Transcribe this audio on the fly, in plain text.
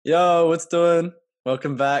Yo, what's doing?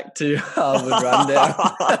 Welcome back to Harvard Rundown.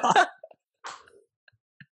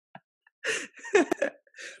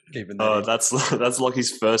 Keeping that Oh, in. that's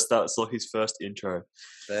Lockie's first. That's Lockie's first intro.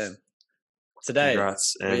 Damn. Today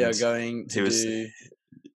Congrats! we are And going to he was. do.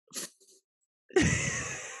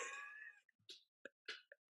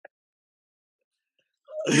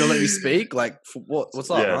 You gonna let me speak? Like, what? What's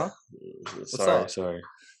up, Yeah. huh?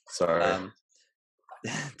 Sorry.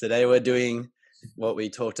 Today we're doing what we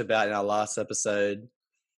talked about in our last episode.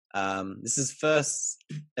 This is first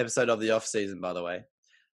episode of the off season, by the way.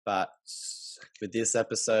 But with this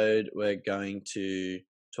episode, we're going to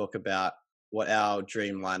talk about what our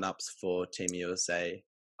dream lineups for Team USA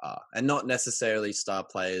are, and not necessarily star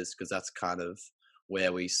players, because that's kind of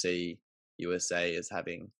where we see USA as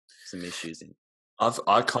having some issues in.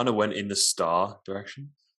 I kind of went in the star direction.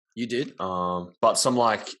 You did? But some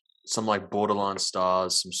borderline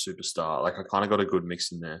stars, some superstar. Like I kind of got a good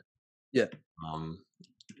mix in there. Yeah.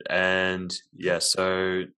 And yeah,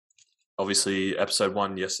 so obviously episode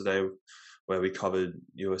 1 yesterday, where we covered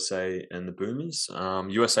USA and the Boomers.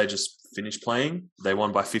 USA just finished playing. They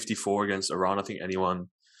won by 54 against Iran. I think anyone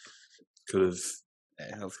could have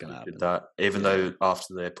did that, even though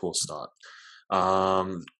after their poor start.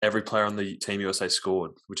 Every player on the Team USA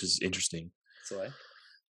scored, which is interesting.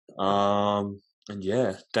 And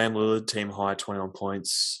yeah, Dame Lillard, team high, 21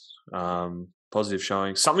 points. Positive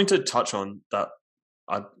showing. Something to touch on that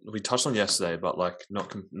we touched on yesterday, but like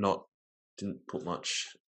not didn't put much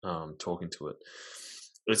talk into it.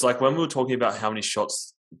 It's like when we were talking about how many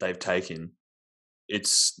shots they've taken,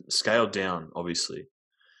 it's scaled down, obviously.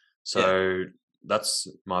 So that's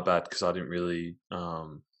my bad because I didn't really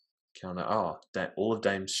count that. Oh, all of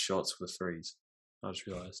Dame's shots were threes. I just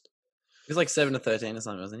realized. He was like 7 to 13 or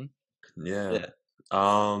something, wasn't he? Yeah.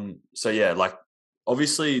 So yeah, like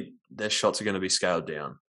obviously their shots are going to be scaled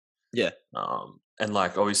down. Yeah. And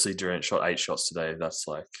like obviously Durant shot 8 shots today. That's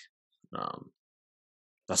like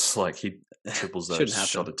he triples those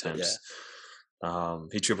shot attempts.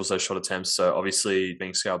 He triples those shot attempts. So obviously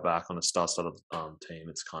being scaled back on a star-studded team,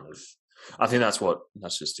 it's kind of, I think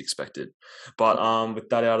that's just expected. But with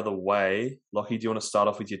that out of the way, Lockie, do you want to start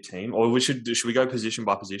off with your team, or should we go position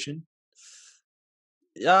by position?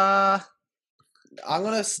 Yeah, I'm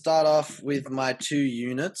gonna start off with my 2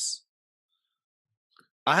 units.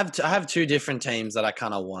 I have 2 different teams that I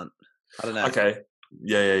kind of want. I don't know. Okay.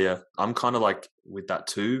 Yeah. I'm kind of like with that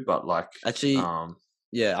too, but like actually,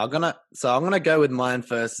 yeah, I'm gonna go with mine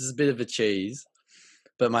first. This is a bit of a cheese,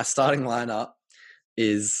 but my starting lineup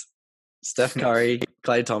is Steph Curry,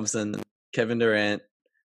 Klay Thompson, Kevin Durant,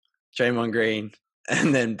 Draymond Green,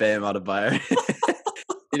 and then Bam Adebayo.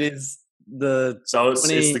 It is it's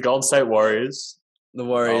the Golden State Warriors. The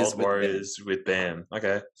Warriors with Bam.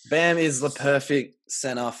 Okay. Bam is the perfect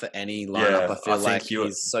center for any lineup. I feel like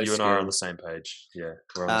he's so you and I are on the same page. Yeah,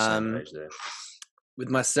 we're on the same page there. With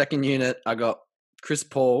my second unit, I got Chris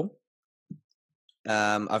Paul.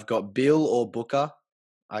 I've got Bill or Booker.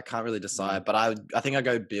 I can't really decide, but I think I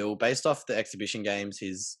go Bill based off the exhibition games.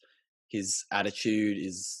 His attitude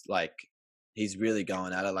is like he's really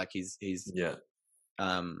going at it. Like he's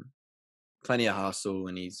plenty of hustle,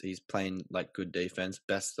 and he's playing like good defense,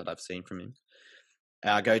 best that I've seen from him.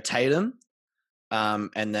 I go Tatum,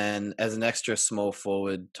 and then as an extra small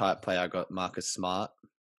forward type player, I got Marcus Smart.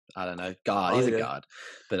 I don't know, guard. He's a guard,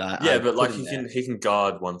 but but like he can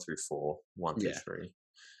guard 1 through 4, 1 through 3.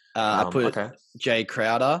 I put Jay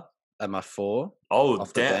Crowder at my 4. Oh,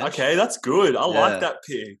 damn! Okay, that's good. I like that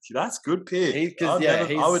pick. That's good pick.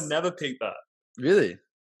 I would never pick that. Really?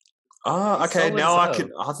 Okay. Now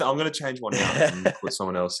I'm going to change one out and put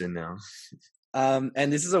someone else in now.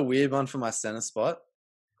 And this is a weird one for my center spot,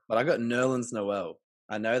 but I got Nerlens Noel.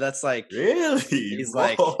 I know that's like really. He's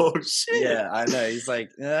like, oh shit. Yeah, I know. He's like,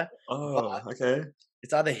 yeah. Oh, okay.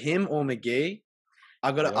 It's either him or McGee.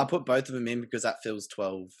 I put both of them in because that fills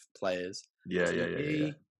 12 players. Yeah.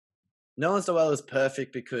 Nerlens Noel is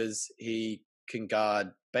perfect because he can guard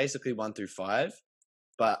basically 1 through 5.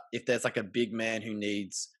 But if there's like a big man who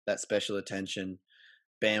needs that special attention,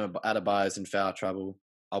 Bam Adebayo's in foul trouble,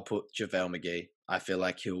 I'll put JaVale McGee. I feel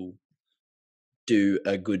like he'll do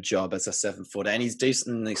a good job as a 7-footer, and he's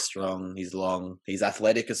decently strong. He's long. He's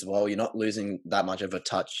athletic as well. You're not losing that much of a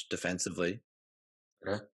touch defensively.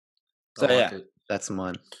 Okay. So that's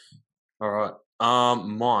mine. All right.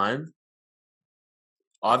 Mine.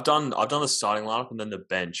 I've done the starting lineup and then the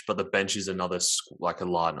bench, but the bench is another like a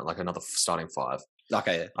lineup, like another starting 5.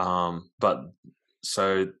 Okay. Yeah. But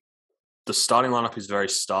so the starting lineup is very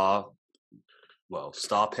star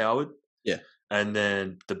powered. Yeah. And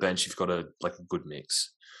then the bench, you've got a good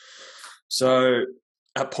mix. So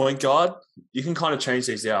At point guard, you can kind of change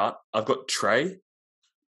these out. I've got Trey.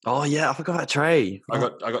 Oh yeah, I forgot about Trey. I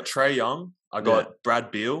got Trey Young. I got Yeah.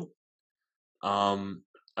 Brad Beal. And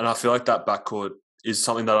I feel like that backcourt is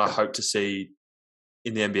something that I hope to see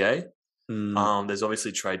in the NBA. There's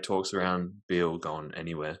obviously trade talks around Beal going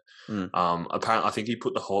anywhere. Apparently, I think he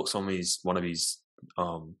put the Hawks on one of his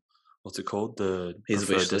what's it called? The His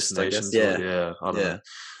preferred wish list, destinations. I guess. Yeah, I don't know.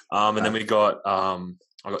 And then we got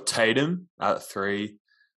I got Tatum at 3,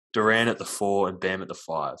 Durant at the 4, and Bam at the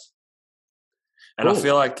 5. And I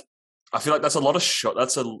feel like that's a lot of shot.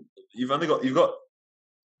 You've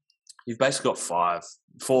basically got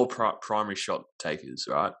 4 primary shot takers,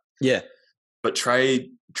 right? Yeah. But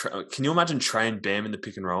Trey, can you imagine Trey and Bam in the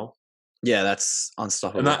pick and roll? Yeah, that's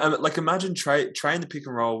unstoppable. Imagine Trey in the pick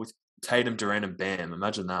and roll with Tatum, Durant, and Bam.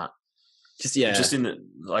 Imagine that. Just in the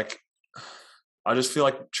I just feel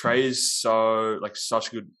like Trey is such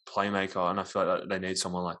a good playmaker, and I feel like they need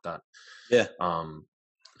someone like that. Yeah.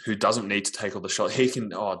 Who doesn't need to take all the shots. He can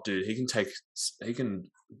take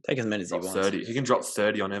as many as he wants. 30. He can drop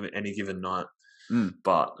 30 on any given night.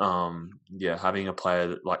 But having a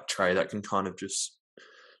player like Trey that can kind of just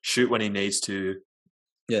shoot when he needs to,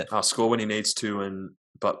 score when he needs to,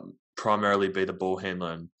 but primarily be the ball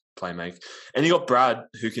handler and playmake. And you got Brad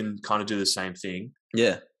who can kind of do the same thing.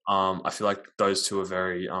 Yeah. I feel like those two are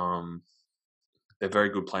very they're very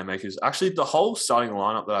good playmakers. Actually, the whole starting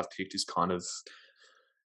lineup that I've picked is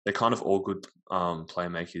they're kind of all good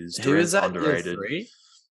playmakers. Who is that? Underrated.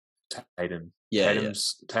 Tatum.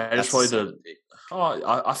 Tatum's probably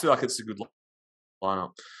I feel like it's a good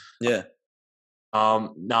lineup. Yeah.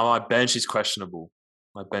 Now my bench is questionable.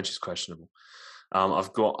 I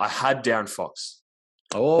had De'Aaron Fox.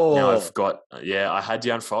 Oh. Now I had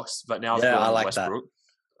De'Aaron Fox, but now I've got Westbrook.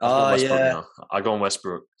 That. I go on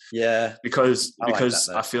Westbrook. Yeah. Because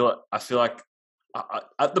I feel like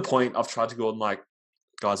at the point I've tried to go on like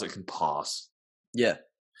guys that can pass. Yeah.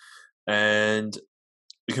 And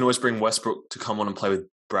you can always bring Westbrook to come on and play with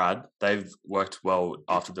Brad. They've worked well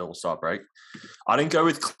after the All-Star break. I didn't go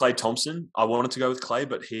with Klay Thompson. I wanted to go with Klay,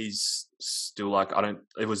 but he's still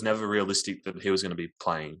it was never realistic that he was going to be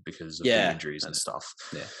playing because of the injuries and stuff.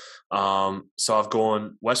 Yeah. So I've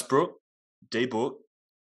gone Westbrook, D-Book,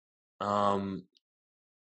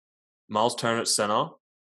 Miles Turner at center,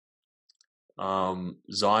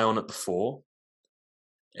 Zion at the 4,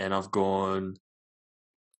 and I've gone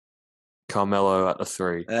Carmelo at the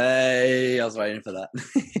 3. Hey, I was waiting for that.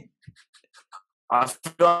 I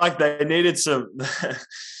feel like they needed some.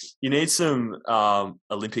 You need some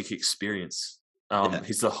Olympic experience.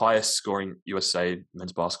 He's the highest scoring USA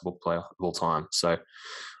men's basketball player of all time. So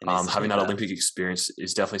having that Olympic experience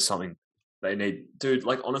is definitely something they need. Dude,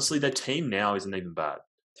 like honestly, their team now isn't even bad.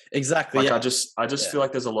 Exactly. I just feel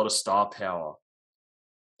like there's a lot of star power.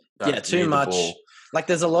 Too much. Like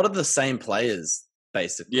there's a lot of the same players,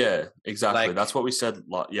 basically. Yeah, exactly. That's what we said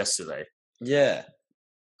yesterday. Yeah.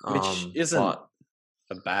 Which isn't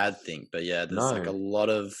a bad thing, but there's like a lot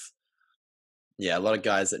of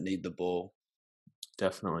guys that need the ball.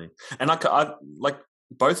 Definitely. And I like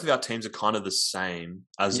both of our teams are kind of the same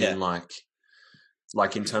as in like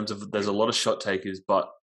in terms of there's a lot of shot takers, but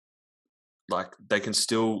like they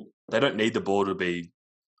don't need the ball to be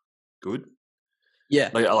good. Yeah.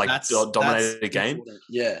 Dominate the game. Important.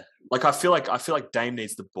 Yeah. Like I feel like Dame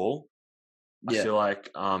needs the ball. I feel like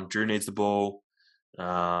Drew needs the ball.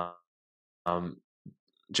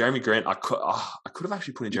 Jeremy Grant, I could have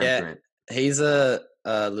actually put in Jeremy Grant. He's a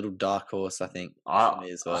little dark horse, I think, for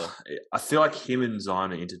me as well. I feel like him and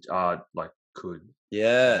Zion could.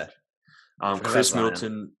 Yeah. Chris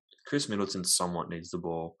Middleton somewhat needs the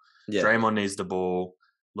ball. Yeah. Draymond needs the ball.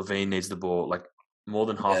 Levine needs the ball. Like more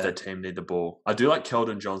than half their team need the ball. I do like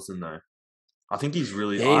Keldon Johnson though. I think he's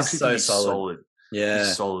solid. Yeah,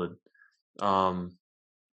 he's solid.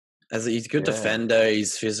 As he's a good defender,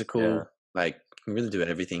 he's physical. Like can really do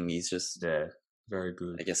everything. He's just very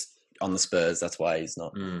good. I guess on the Spurs, that's why he's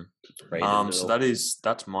not. So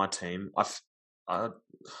that's my team. I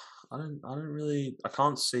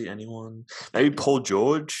can't see anyone. Maybe Paul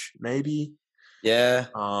George. Maybe. Yeah.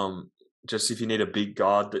 Just if you need a big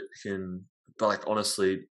guard that can, but like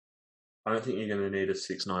honestly, I don't think you're going to need a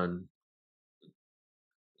 6'9"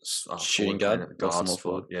 shooting guard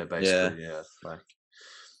spot. Yeah, basically, Like,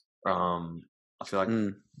 I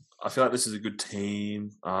feel like this is a good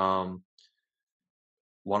team. One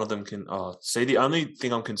of them can. The only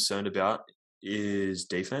thing I'm concerned about is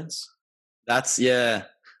defense. That's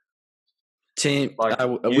team. Like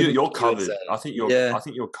you're covered. I think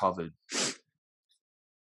you're covered.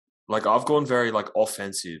 Like I've gone very like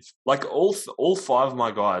offensive. Like all 5 of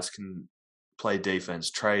my guys can play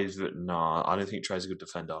defense. Trey's, no, I don't think Trey's a good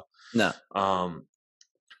defender. No.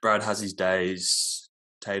 Brad has his days.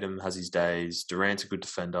 Tatum has his days. Durant's a good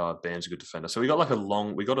defender. Bam's a good defender. So we got a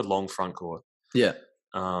long front court. Yeah.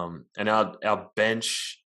 And our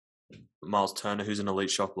bench, Miles Turner, who's an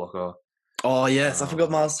elite shot blocker. Oh yes, I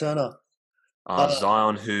forgot Miles Turner.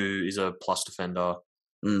 Zion, who is a plus defender.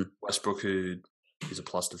 Mm. Westbrook, who is a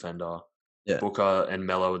plus defender. Yeah. Booker and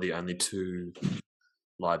Melo are the only two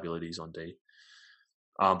liabilities on D.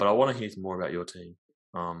 But I want to hear more about your team.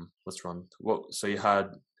 Let's run. So you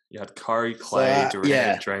had Curry, Clay,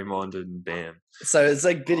 Durant, Draymond, and Bam. So it's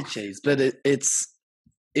like bit of cheese, but it's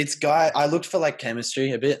guy. I looked for like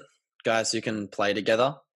chemistry a bit, guys who can play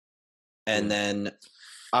together, and then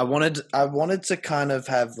I wanted to kind of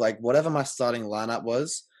have like whatever my starting lineup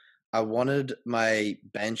was. I wanted my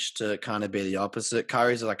bench to kind of be the opposite.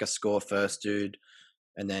 Curry's like a score first dude,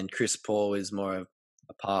 and then Chris Paul is more of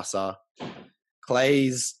a passer.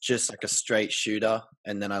 Clay's just like a straight shooter,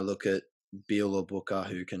 and then I look at Beal or Booker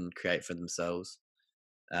who can create for themselves.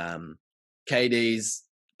 KD's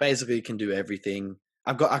basically can do everything.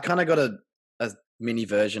 I kind of got a mini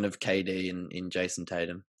version of KD in Jason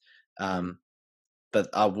Tatum, but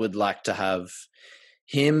I would like to have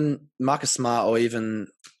him, Marcus Smart, or even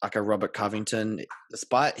like a Robert Covington.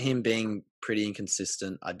 Despite him being pretty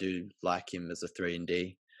inconsistent, I do like him as a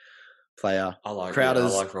 3-and-D player. I like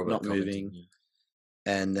Crowder's Robert not Covington, moving.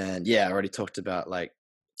 And then, I already talked about like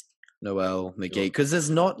Noel, McGee, because there's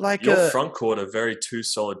not like your front court are very two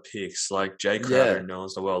solid picks, like Jay Crowder and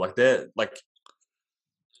Nerlens Noel. Like they're like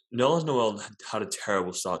Nerlens Noel had a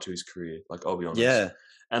terrible start to his career. Like I'll be honest,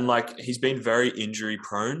 and like he's been very injury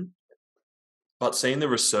prone. But seeing the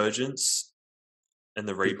resurgence and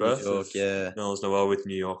the rebirth of Nerlens Noel with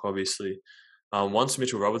New York, obviously, once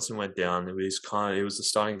Mitchell Robinson went down, he was the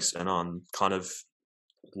starting center and kind of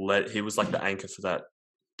he was like the anchor for that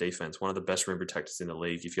defense, one of the best rim protectors in the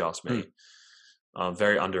league, if you ask me.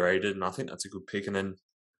 Very underrated, and I think that's a good pick. And then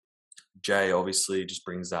Jay obviously just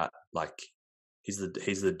brings that, like he's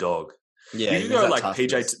the dog. Yeah, you can go like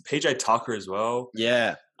PJ Tucker as well.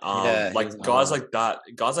 Yeah. Like guys like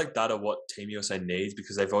that are what Team USA needs,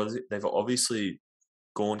 because they've obviously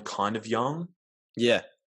gone kind of young. Yeah.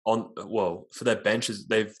 For their benches,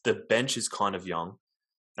 the bench is kind of young.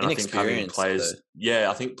 And I think having players,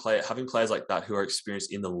 having players like that who are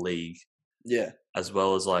experienced in the league, as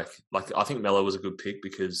well as like I think Melo was a good pick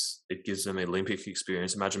because it gives them Olympic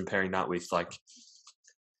experience. Imagine pairing that with like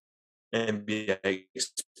NBA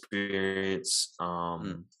experience,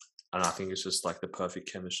 and I think it's just like the perfect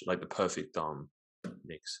chemistry, like the perfect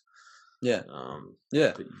mix. Yeah.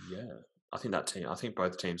 But I think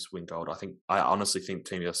both teams win gold. I honestly think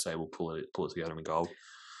Team USA will pull it together and win gold.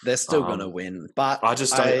 They're still going to win, but I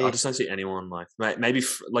just don't see anyone like maybe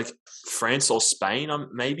like France or Spain.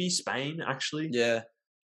 Maybe Spain actually. Yeah,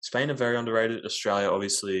 Spain are very underrated. Australia,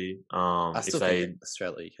 obviously. I still think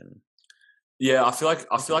Australia can. Yeah, I feel like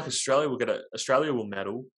Australia will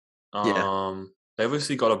medal. They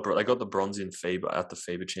obviously got the bronze in FIBA at the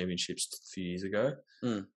FIBA Championships a few years ago.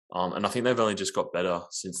 And I think they've only just got better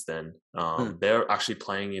since then. They're actually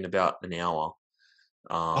playing in about an hour.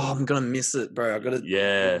 I'm gonna miss it, bro. I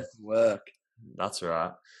gotta work. That's all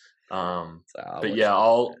right. I'll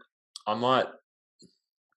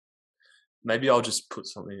just put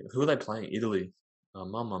something. Who are they playing? Italy.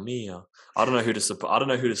 Mamma mia! I don't know who to support. Wait,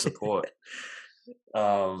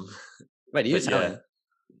 are you Italian?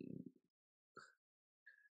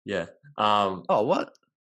 Yeah. Oh, what?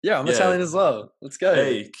 Yeah, I'm Italian as well. Let's go.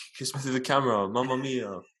 Hey, kiss me through the camera, mamma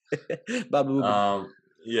mia.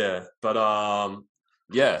 Yeah, but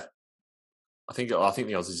yeah. I think the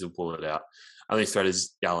Aussies will pull it out. Only threat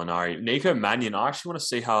is Gallinari. Nico Mannion, I actually want to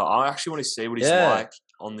see what he's like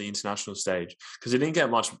on the international stage, because he didn't get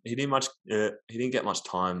much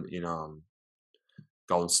time in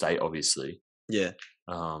Golden State, obviously. Yeah.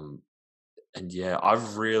 I've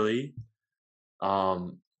really I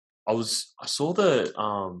saw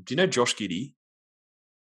the do you know Josh Giddey?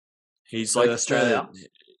 He's like Australia.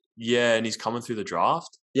 And he's coming through the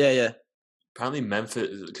draft. Yeah. Apparently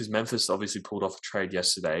Memphis obviously pulled off a trade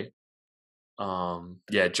yesterday.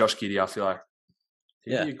 Josh Giddey, I feel like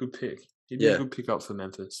he'd be a good pick. He'd be a good pick up for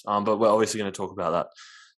Memphis. But we're obviously going to talk about that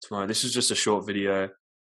tomorrow. This is just a short video.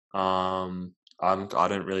 I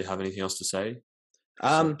don't really have anything else to say.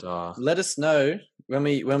 Let us know when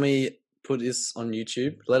we put this on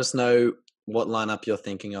YouTube. Let us know what lineup you're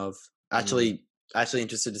thinking of. Actually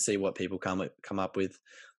interested to see what people come up with.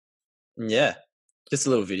 Yeah. Just a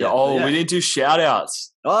little video. We didn't do shout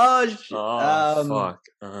outs. Fuck.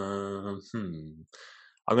 I'm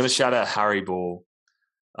going to shout out Harry Ball.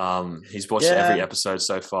 He's watched every Yeah. episode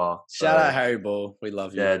so far. Shout out So, Harry Ball. We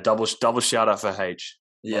love you. yeah, double shout out for H.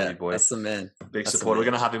 Love Yeah, you, boy. that's the man. Big That's the support. We're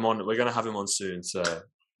man. gonna have him on. We're gonna have him on soon. So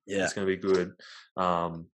Yeah. it's gonna be good.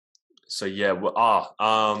 So yeah.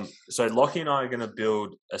 So Lockie and I are gonna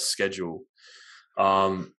build a schedule.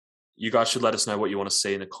 You guys should let us know what you want to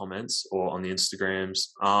see in the comments or on the Instagrams.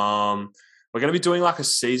 We're going to be doing like a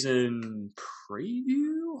season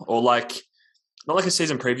preview or like, not like a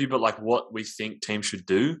season preview, but like what we think teams should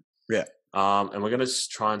do. Yeah. And we're going to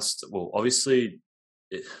try and, obviously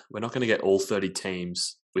we're not going to get all 30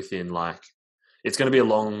 teams within like, it's going to be a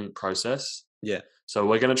long process. Yeah. So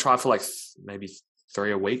we're going to try for like maybe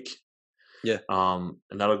 3 a week. Yeah. And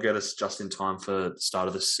that'll get us just in time for the start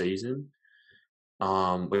of the season.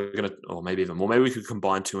 We're gonna, or maybe even more. Maybe we could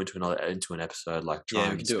combine 2 into an episode. Like, try we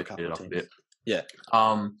and can do a speed couple it of up a teams. bit. Yeah.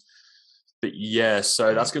 But yeah,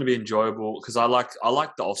 so that's gonna be enjoyable because I like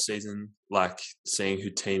the off season, like seeing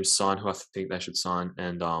who teams sign, who I think they should sign,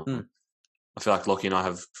 and I feel like Lockie and I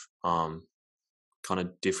have kind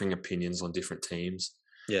of differing opinions on different teams.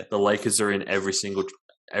 Yeah. The Lakers are in every single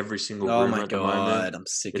Oh rumor my at the moment. god, I'm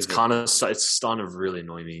sick It's of it. kind of it's starting to really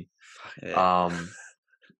annoy me. Yeah.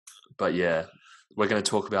 But yeah, we're going to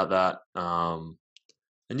talk about that.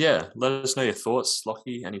 And yeah, let us know your thoughts,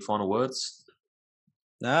 Lockie. Any final words?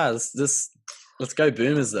 Nah, let's go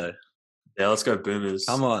Boomers though. Yeah, let's go Boomers.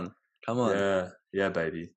 Come on. Yeah,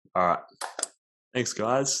 baby. All right. Thanks,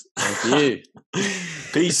 guys. Thank you.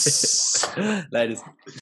 Peace. Ladies.